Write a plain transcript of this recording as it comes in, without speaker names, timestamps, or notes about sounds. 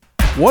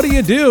What do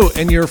you do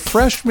in your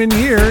freshman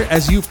year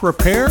as you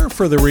prepare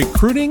for the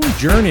recruiting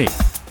journey?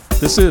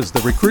 This is the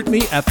Recruit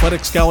Me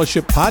Athletic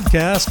Scholarship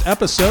Podcast,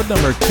 episode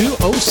number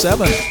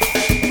 207.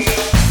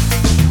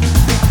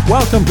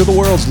 Welcome to the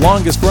world's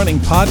longest-running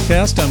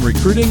podcast on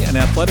recruiting and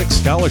athletic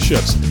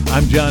scholarships.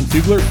 I'm John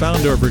Fugler,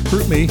 founder of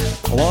Recruit Me,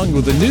 along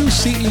with the new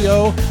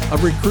CEO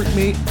of Recruit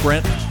Me,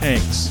 Brent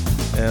Hanks.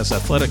 As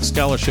athletic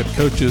scholarship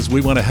coaches,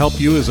 we want to help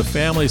you as a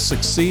family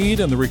succeed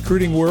in the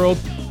recruiting world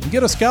and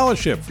get a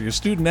scholarship for your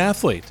student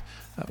athlete.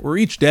 We're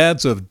each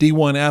dads of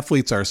D1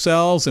 athletes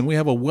ourselves, and we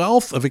have a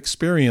wealth of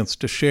experience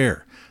to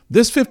share.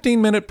 This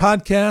 15-minute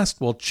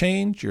podcast will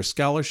change your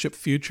scholarship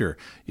future.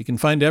 You can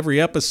find every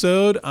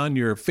episode on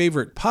your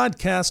favorite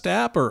podcast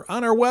app or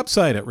on our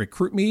website at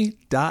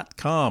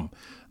recruitme.com.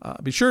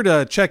 Be sure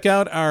to check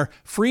out our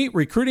free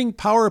recruiting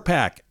power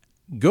pack.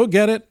 Go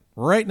get it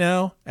right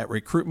now at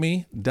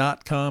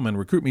recruitme.com, and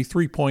RecruitMe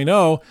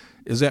 3.0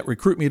 is at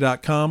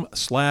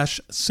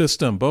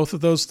recruitme.com/system. Both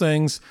of those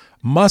things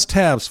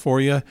must-haves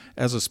for you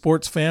as a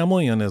sports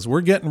family, and as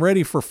we're getting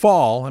ready for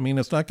fall, I mean,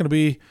 it's not going to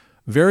be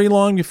very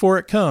long before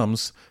it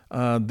comes.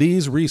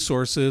 These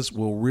resources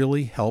will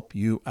really help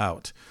you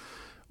out.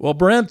 Well,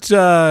 Brent,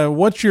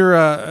 what's your?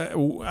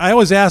 I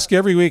always ask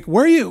every week,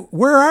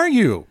 where are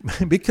you?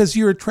 Because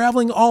you're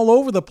traveling all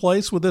over the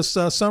place with this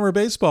summer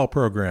baseball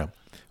program.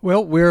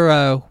 Well,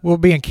 we'll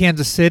be in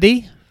Kansas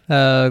City,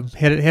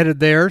 headed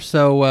there.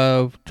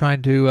 So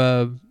trying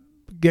to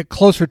get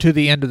closer to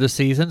the end of the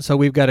season. So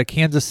we've got a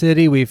Kansas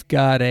City, we've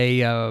got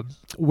a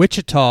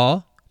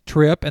Wichita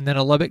trip, and then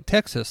a Lubbock,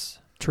 Texas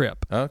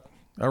trip. All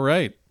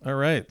right.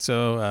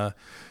 So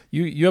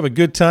you have a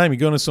good time. You're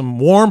going to some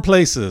warm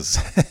places.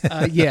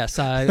 Yes,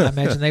 I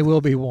imagine they will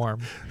be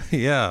warm.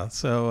 Yeah.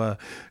 So,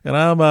 and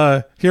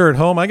I'm here at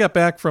home. I got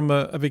back from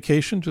a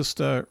vacation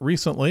just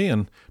recently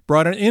and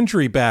brought an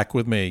injury back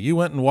with me. You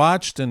went and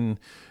watched, and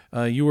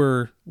you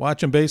were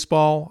watching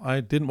baseball.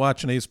 I didn't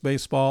watch any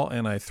baseball,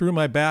 and I threw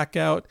my back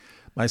out.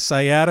 My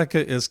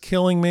sciatica is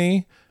killing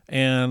me,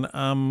 and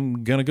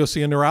I'm going to go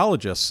see a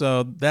neurologist.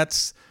 So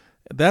that's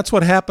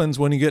what happens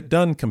when you get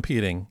done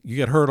competing. You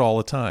get hurt all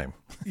the time.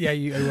 Yeah,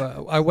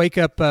 I wake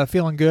up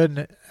feeling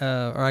good,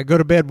 or I go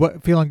to bed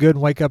feeling good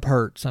and wake up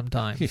hurt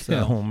sometimes.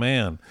 So. Oh,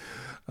 man.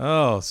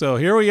 Oh, so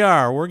here we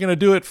are. We're going to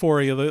do it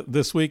for you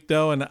this week,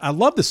 though. And I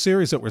love the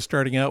series that we're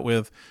starting out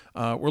with.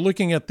 We're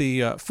looking at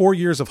the 4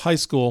 years of high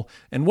school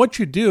and what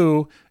you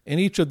do in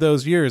each of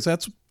those years.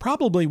 That's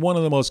probably one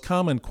of the most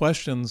common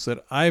questions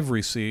that I've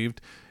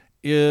received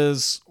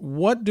is,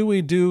 what do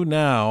we do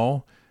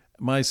now?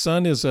 My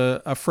son is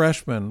a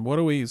freshman. What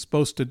are we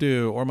supposed to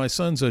do? Or my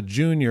son's a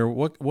junior.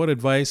 What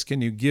advice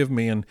can you give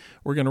me? And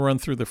we're going to run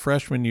through the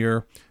freshman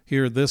year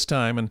here this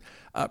time. And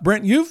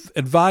Brent, you've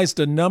advised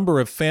a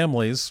number of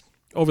families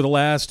over the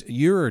last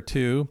year or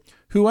two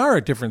who are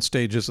at different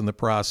stages in the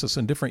process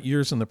and different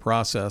years in the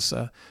process.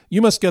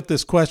 You must get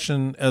this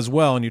question as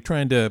well, and you're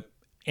trying to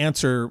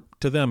answer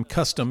to them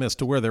custom as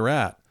to where they're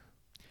at.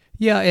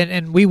 Yeah,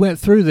 and we went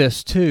through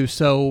this too.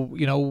 So,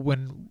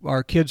 when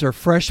our kids are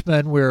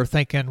freshmen, we're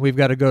thinking we've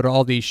got to go to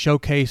all these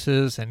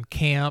showcases and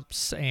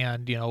camps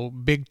and,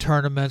 big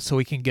tournaments so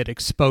we can get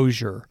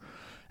exposure.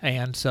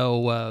 And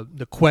so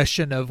the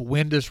question of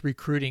when does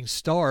recruiting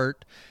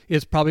start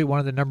is probably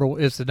the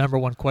number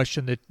one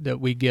question that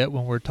we get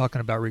when we're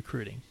talking about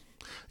recruiting.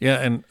 Yeah,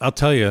 and I'll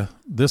tell you,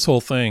 this whole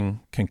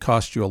thing can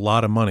cost you a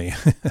lot of money.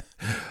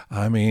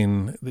 I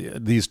mean,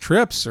 these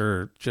trips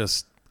are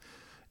just...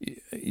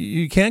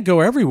 You can't go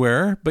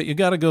everywhere, but you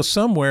got to go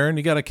somewhere, and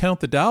you got to count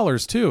the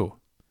dollars too.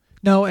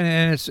 No,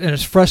 and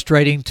it's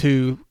frustrating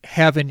to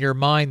have in your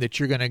mind that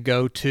you're going to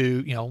go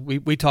to.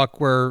 We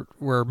talk where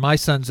my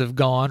sons have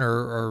gone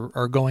or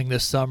are going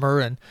this summer,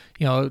 and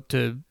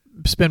to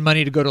spend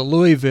money to go to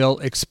Louisville,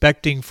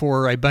 expecting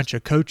for a bunch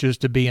of coaches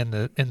to be in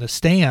the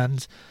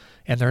stands,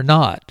 and they're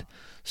not.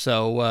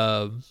 So,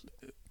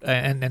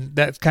 and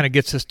that kind of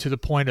gets us to the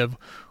point of,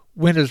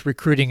 when does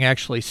recruiting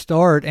actually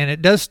start? And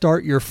it does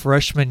start your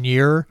freshman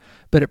year,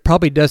 but it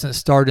probably doesn't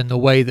start in the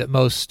way that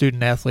most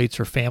student athletes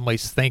or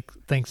families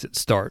thinks it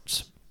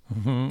starts.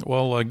 Mm-hmm.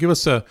 Well, give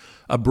us a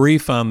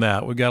brief on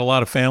that. We've got a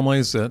lot of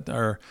families that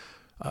are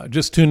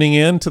just tuning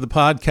in to the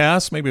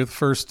podcast, maybe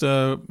for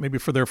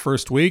their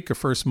first week or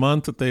first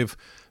month that they've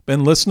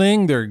been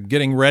listening. They're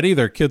getting ready.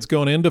 Their kids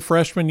going into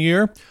freshman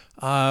year.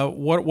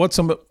 What's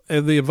some of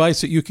the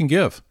advice that you can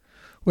give?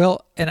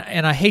 Well,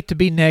 and I hate to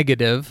be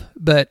negative,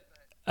 but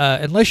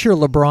unless you're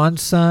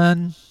LeBron's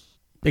son,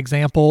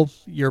 example,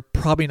 you're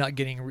probably not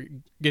getting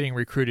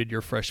recruited your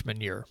freshman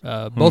year.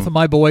 Both of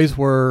my boys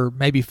were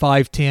maybe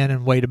 5'10"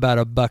 and weighed about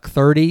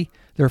 $130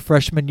 their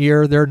freshman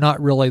year. They're not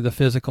really the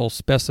physical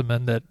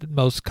specimen that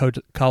most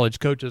college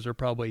coaches are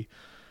probably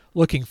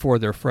looking for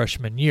their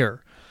freshman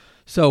year.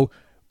 So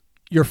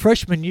your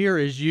freshman year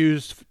is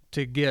used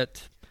to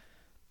get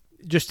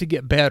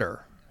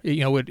better.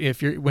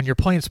 When you're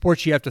playing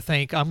sports, you have to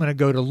think, I'm going to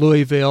go to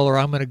Louisville, or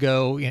I'm going to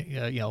go,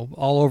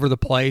 all over the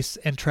place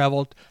and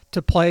travel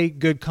to play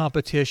good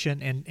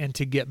competition and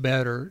to get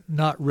better,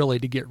 not really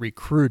to get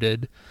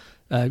recruited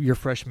your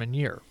freshman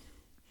year.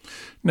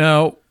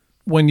 Now,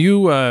 when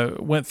you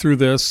went through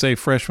this, say,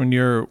 freshman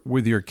year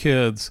with your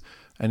kids,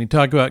 and you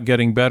talk about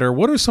getting better,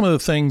 what are some of the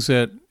things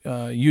that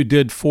you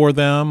did for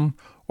them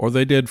or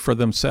they did for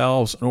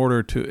themselves in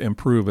order to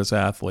improve as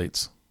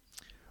athletes?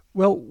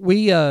 Well,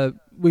 we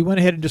went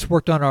ahead and just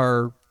worked on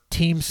our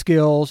team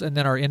skills and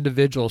then our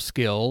individual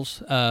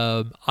skills.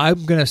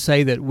 I'm going to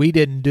say that we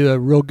didn't do a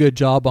real good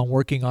job on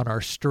working on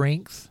our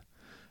strength,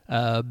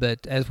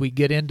 but as we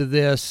get into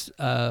this,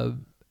 the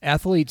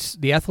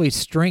athlete's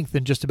strength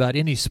in just about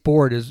any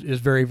sport is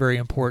very, very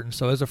important.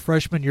 So as a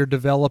freshman, you're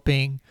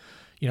developing,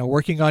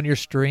 working on your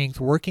strength,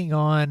 working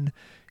on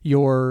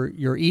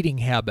your eating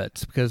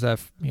habits, because at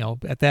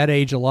that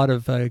age, a lot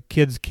of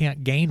kids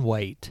can't gain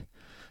weight.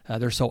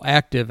 They're so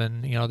active,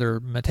 and their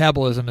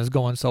metabolism is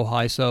going so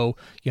high. So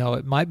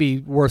it might be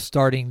worth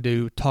starting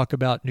to talk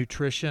about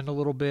nutrition a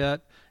little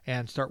bit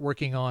and start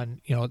working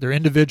on their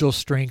individual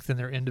strength and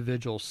their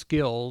individual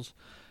skills.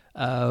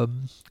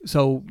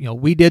 So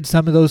we did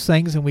some of those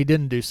things and we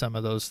didn't do some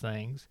of those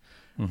things.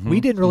 Mm-hmm,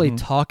 we didn't really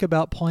talk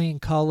about playing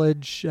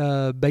college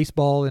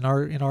baseball in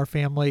our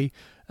family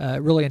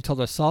really until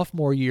the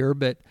sophomore year.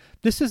 But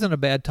this isn't a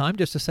bad time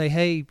just to say,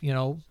 hey,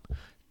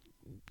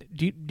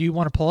 do you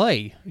want to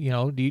play?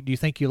 Do you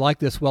think you like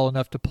this well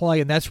enough to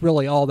play? And that's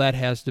really all that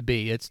has to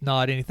be. It's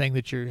not anything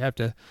that you have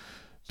to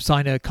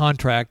sign a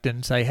contract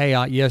and say, hey,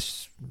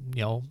 yes,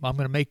 I'm going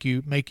to make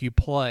you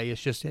play.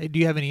 It's just, hey, do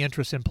you have any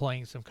interest in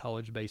playing some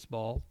college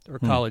baseball or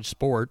college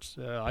sports?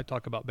 I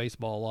talk about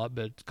baseball a lot,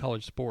 but it's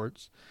college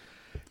sports.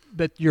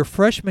 But your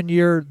freshman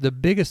year, the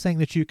biggest thing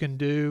that you can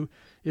do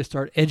is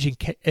start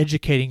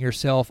educating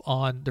yourself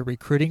on the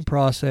recruiting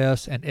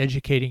process and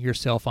educating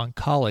yourself on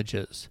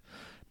colleges.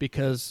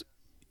 Because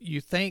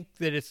you think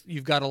that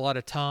you've got a lot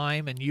of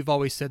time, and you've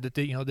always said that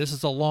this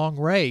is a long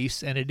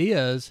race, and it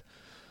is.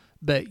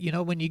 But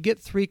when you get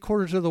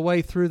 3/4 of the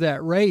way through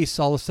that race,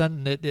 all of a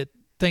sudden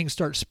things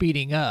start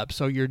speeding up.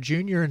 So your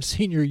junior and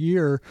senior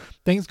year,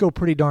 things go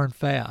pretty darn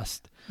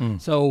fast.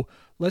 So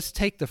let's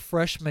take the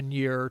freshman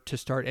year to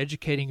start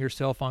educating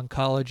yourself on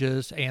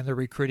colleges and the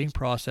recruiting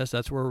process.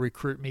 That's where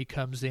RecruitMe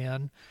comes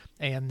in,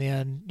 and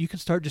then you can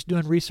start just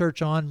doing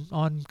research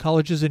on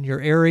colleges in your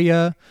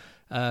area.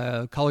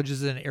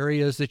 Colleges in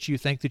areas that you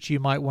think that you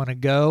might want to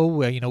go.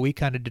 We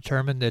kind of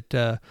determined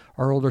that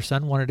our older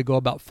son wanted to go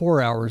about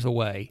 4 hours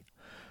away.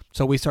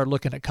 So we started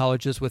looking at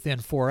colleges within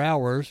 4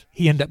 hours.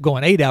 He ended up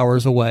going 8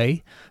 hours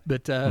away,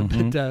 but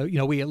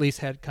we at least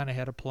had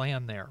a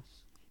plan there.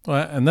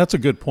 Well, and that's a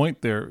good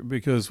point there,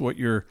 because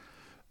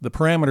the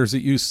parameters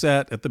that you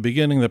set at the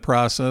beginning of the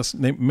process,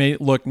 they may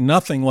look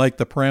nothing like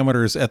the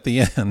parameters at the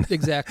end.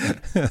 Exactly.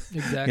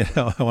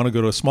 I want to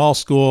go to a small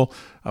school.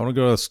 I want to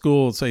go to a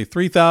school, say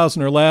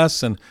 3,000 or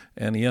less, and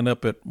you end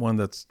up at one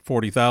that's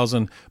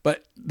 40,000.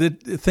 But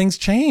things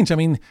change. I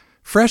mean,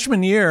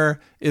 freshman year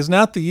is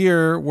not the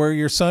year where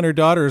your son or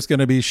daughter is going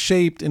to be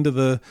shaped into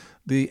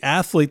the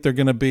athlete they're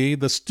going to be,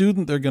 the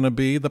student they're going to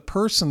be, the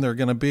person they're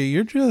going to be.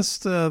 You're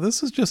just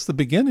this is just the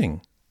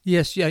beginning.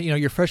 Yes, yeah.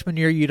 Your freshman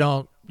year, you're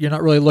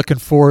not really looking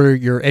for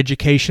your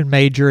education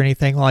major or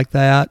anything like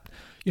that.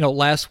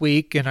 Last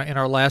week in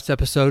our last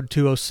episode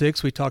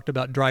 206, we talked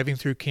about driving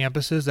through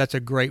campuses. That's a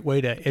great way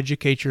to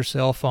educate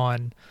yourself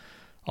on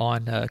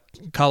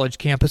college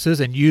campuses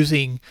and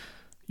using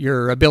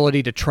your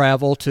ability to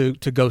travel to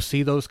go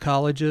see those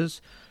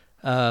colleges.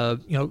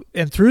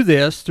 And through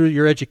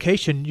your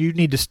education, you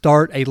need to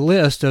start a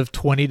list of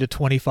 20 to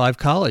 25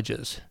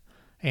 colleges,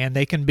 and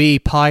they can be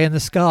pie in the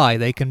sky.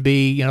 They can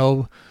be,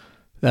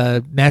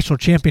 national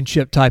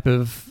championship type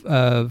of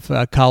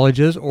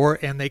colleges,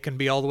 and they can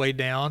be all the way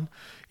down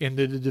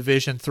into the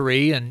Division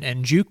III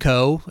and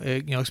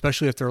JUCO,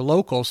 especially if they're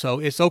local. So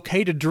it's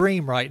okay to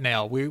dream right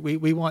now.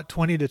 We want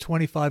 20 to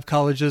 25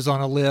 colleges on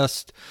a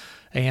list.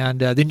 And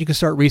then you can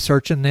start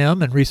researching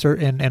them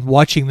and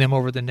watching them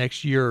over the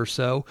next year or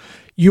so.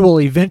 You will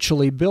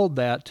eventually build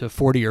that to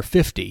 40 or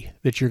 50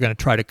 that you're going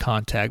to try to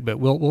contact, but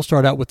we'll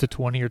start out with the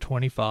 20 or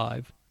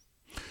 25.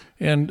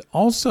 And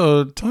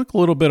also talk a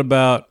little bit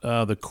about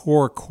the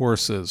core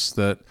courses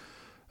that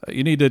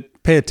you need to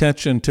pay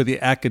attention to the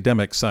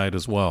academic side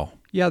as well.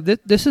 Yeah,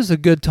 this is a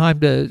good time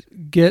to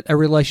get a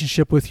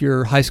relationship with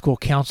your high school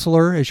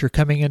counselor as you're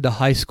coming into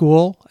high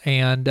school,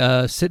 and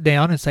sit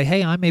down and say,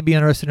 hey, I may be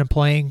interested in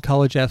playing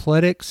college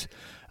athletics.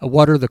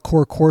 What are the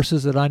core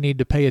courses that I need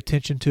to pay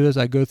attention to as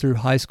I go through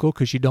high school,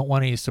 because you don't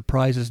want any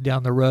surprises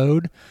down the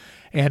road.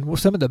 And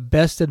some of the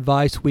best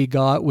advice we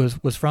got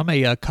was from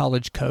a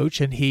college coach,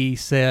 and he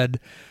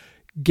said,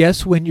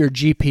 guess when your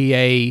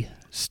GPA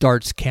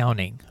starts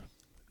counting?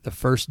 The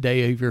first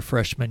day of your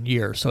freshman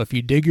year. So if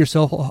you dig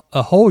yourself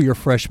a hole your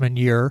freshman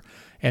year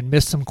and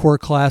miss some core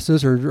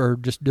classes or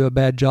just do a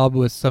bad job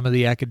with some of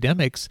the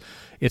academics,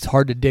 it's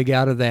hard to dig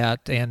out of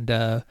that.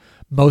 And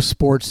most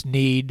sports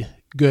need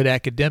good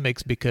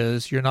academics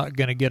because you're not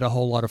going to get a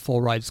whole lot of full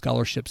ride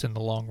scholarships in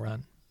the long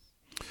run.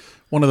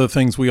 One of the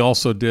things we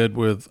also did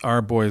with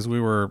our boys,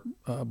 we were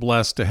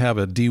blessed to have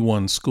a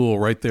D1 school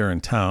right there in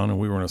town, and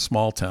we were in a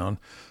small town.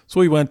 So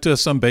we went to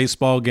some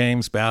baseball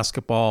games,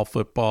 basketball,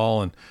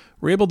 football, and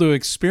were able to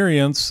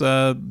experience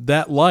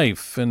that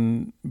life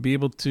and be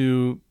able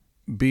to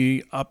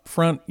be up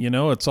front.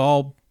 It's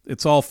all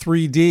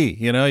 3D.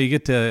 You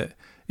get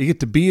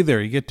to be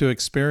there. You get to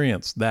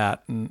experience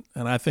that, and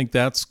I think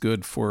that's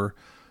good for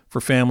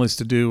families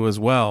to do as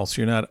well.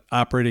 So you're not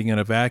operating in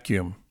a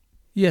vacuum.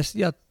 Yes,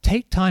 yeah.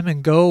 Take time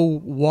and go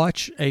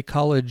watch a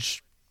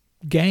college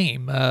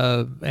game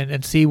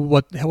and see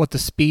what the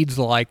speed's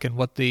like and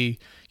what the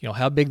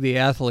how big the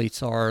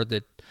athletes are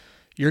that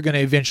you're going to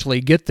eventually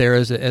get there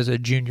as a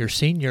junior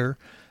senior.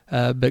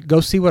 But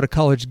go see what a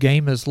college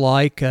game is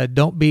like.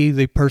 Don't be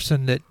the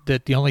person that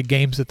the only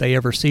games that they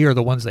ever see are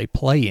the ones they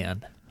play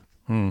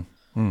in.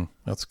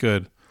 That's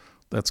good.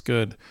 That's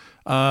good.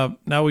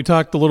 Now we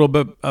talked a little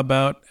bit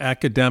about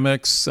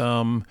academics,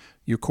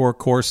 your core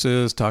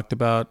courses, talked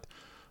about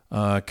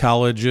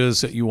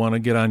colleges that you want to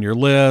get on your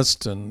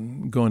list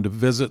and going to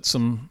visit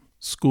some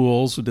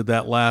schools. We did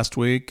that last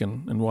week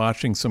and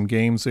watching some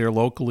games there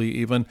locally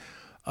even.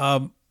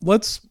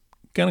 Let's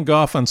kind of go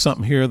off on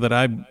something here that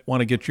I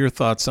want to get your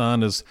thoughts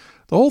on is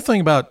the whole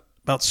thing about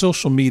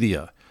social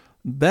media.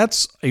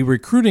 That's a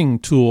recruiting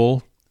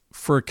tool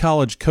for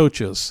college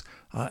coaches.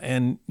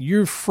 And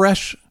you're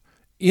fresh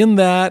in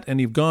that and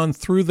you've gone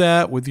through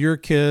that with your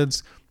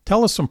kids.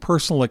 Tell us some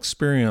personal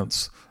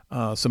experience,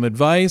 some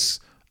advice,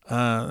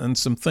 and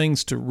some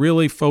things to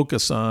really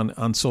focus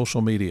on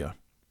social media.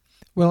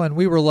 Well, and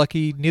we were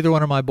lucky. Neither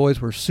one of my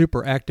boys were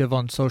super active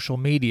on social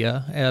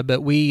media,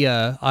 but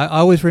I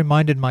always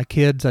reminded my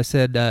kids, I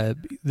said,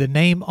 the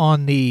name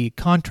on the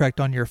contract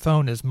on your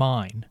phone is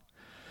mine.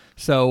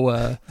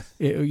 So,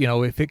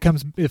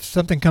 if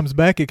something comes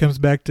back, it comes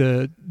back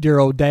to dear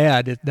old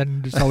dad. It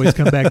doesn't just always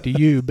come back to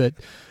you. But,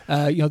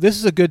 this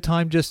is a good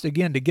time just,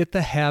 again, to get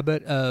the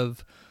habit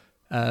of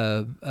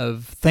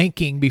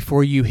thinking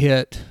before you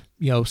hit,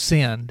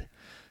 send.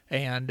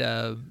 And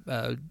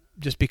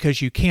just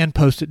because you can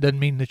post it doesn't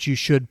mean that you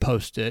should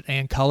post it.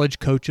 And college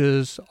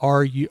coaches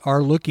are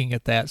looking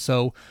at that.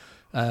 So,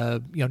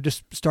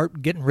 just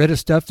start getting rid of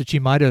stuff that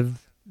you might have,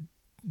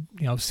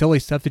 silly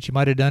stuff that you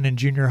might have done in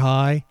junior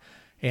high,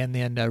 and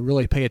then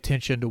really pay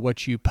attention to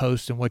what you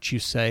post and what you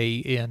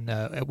say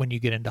when you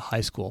get into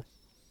high school.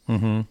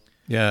 Mm-hmm.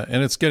 Yeah,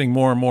 and it's getting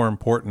more and more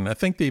important. I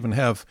think they even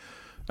have,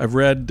 I've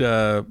read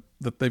that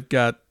they've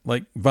got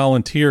like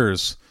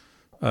volunteers,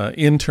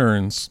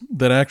 interns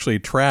that actually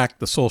track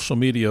the social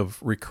media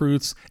of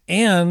recruits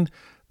and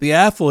the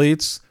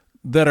athletes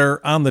that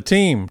are on the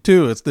team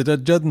too.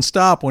 It doesn't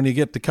stop when you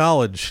get to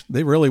college.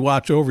 They really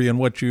watch over you and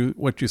what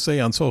you say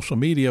on social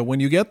media when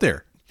you get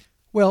there.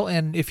 Well,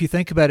 and if you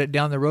think about it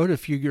down the road,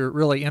 if you're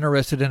really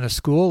interested in a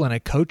school and a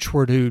coach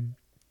were to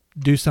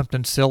do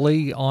something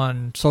silly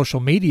on social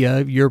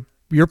media, you're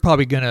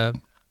probably going to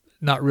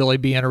not really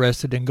be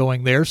interested in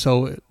going there.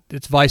 So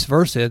it's vice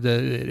versa.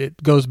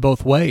 It goes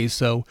both ways.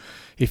 So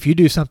if you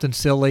do something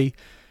silly,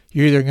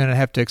 you're either going to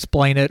have to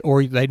explain it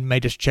or they may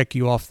just check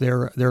you off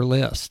their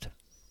list.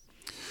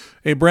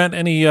 Hey, Brent,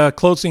 any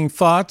closing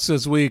thoughts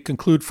as we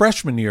conclude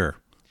freshman year?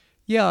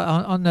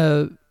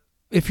 Yeah,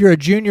 if you're a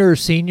junior or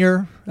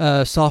senior,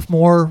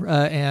 sophomore,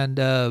 and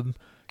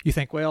you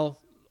think, well,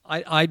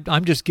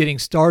 I'm just getting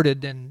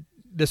started, and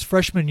this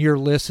freshman year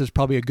list is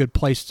probably a good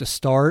place to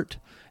start,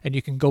 and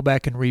you can go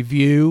back and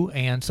review.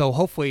 And so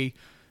hopefully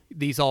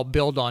these all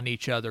build on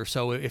each other.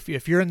 So if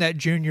you're in that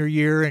junior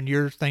year and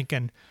you're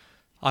thinking,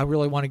 I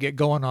really want to get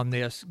going on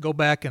this, go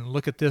back and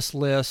look at this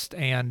list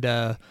and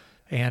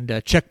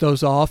check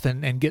those off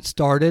and get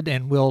started,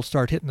 and we'll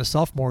start hitting the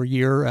sophomore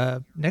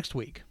year next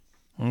week.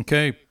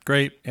 Okay,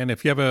 great. And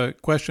if you have a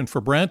question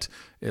for Brent,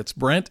 it's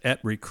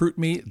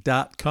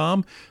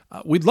brent@recruitme.com.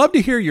 We'd love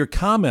to hear your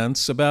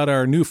comments about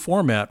our new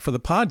format for the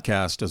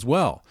podcast as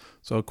well.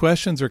 So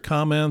questions or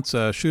comments,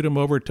 shoot them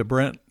over to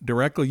Brent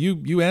directly.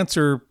 You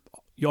answer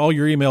all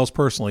your emails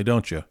personally,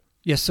 don't you?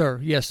 Yes, sir.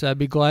 Yes, I'd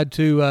be glad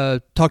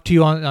to talk to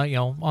you on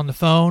on the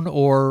phone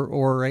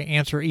or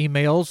answer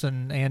emails.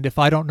 And if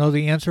I don't know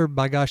the answer,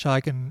 by gosh,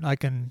 I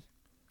can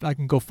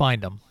go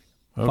find them,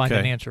 find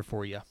an answer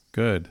for you.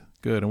 Good.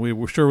 And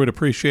we sure would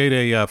appreciate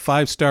a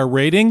 5-star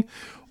rating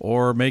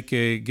or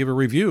give a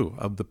review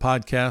of the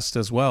podcast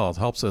as well. It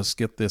helps us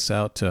get this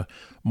out to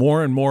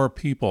more and more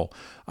people.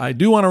 I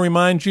do want to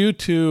remind you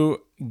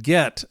to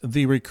get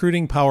the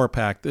Recruiting Power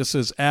Pack. This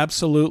is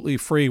absolutely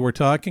free. We're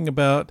talking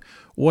about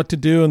what to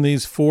do in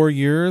these 4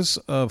 years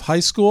of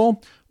high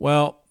school.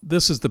 Well,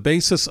 this is the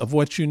basis of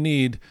what you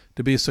need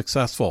to be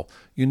successful.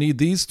 You need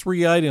these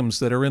 3 items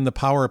that are in the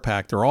Power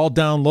Pack. They're all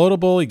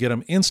downloadable. You get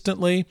them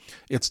instantly.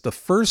 It's the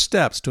first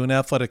steps to an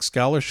athletic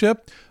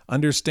scholarship.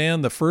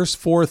 Understand the first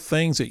 4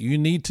 things that you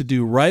need to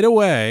do right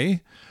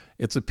away.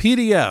 It's a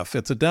PDF.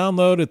 It's a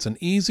download. It's an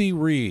easy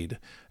read.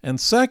 And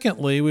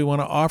secondly, we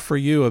want to offer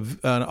you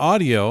an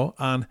audio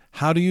on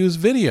how to use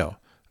video,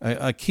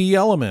 a key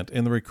element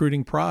in the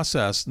recruiting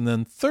process. And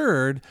then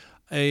third,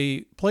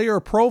 a player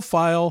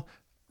profile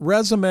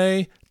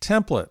resume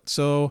template.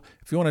 So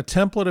if you want a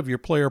template of your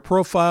player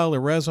profile or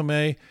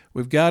resume,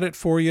 we've got it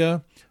for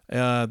you.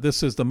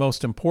 This is the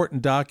most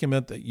important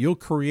document that you'll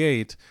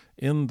create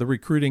in the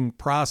recruiting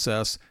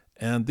process.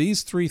 And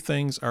these 3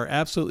 things are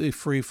absolutely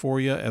free for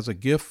you as a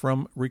gift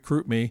from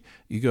RecruitMe.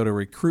 You go to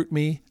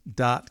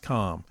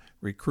recruitme.com.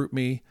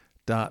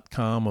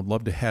 Recruitme.com. I'd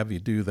love to have you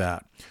do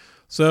that.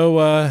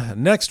 So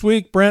next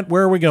week, Brent,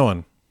 where are we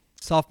going?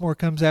 Sophomore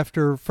comes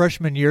after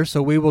freshman year,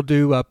 so we will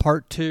do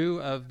part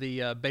 2 of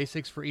the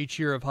basics for each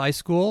year of high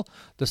school,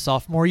 the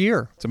sophomore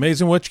year. It's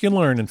amazing what you can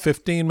learn in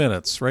 15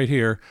 minutes right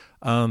here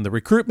on the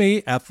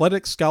RecruitMe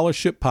Athletic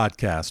Scholarship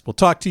Podcast. We'll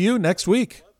talk to you next week.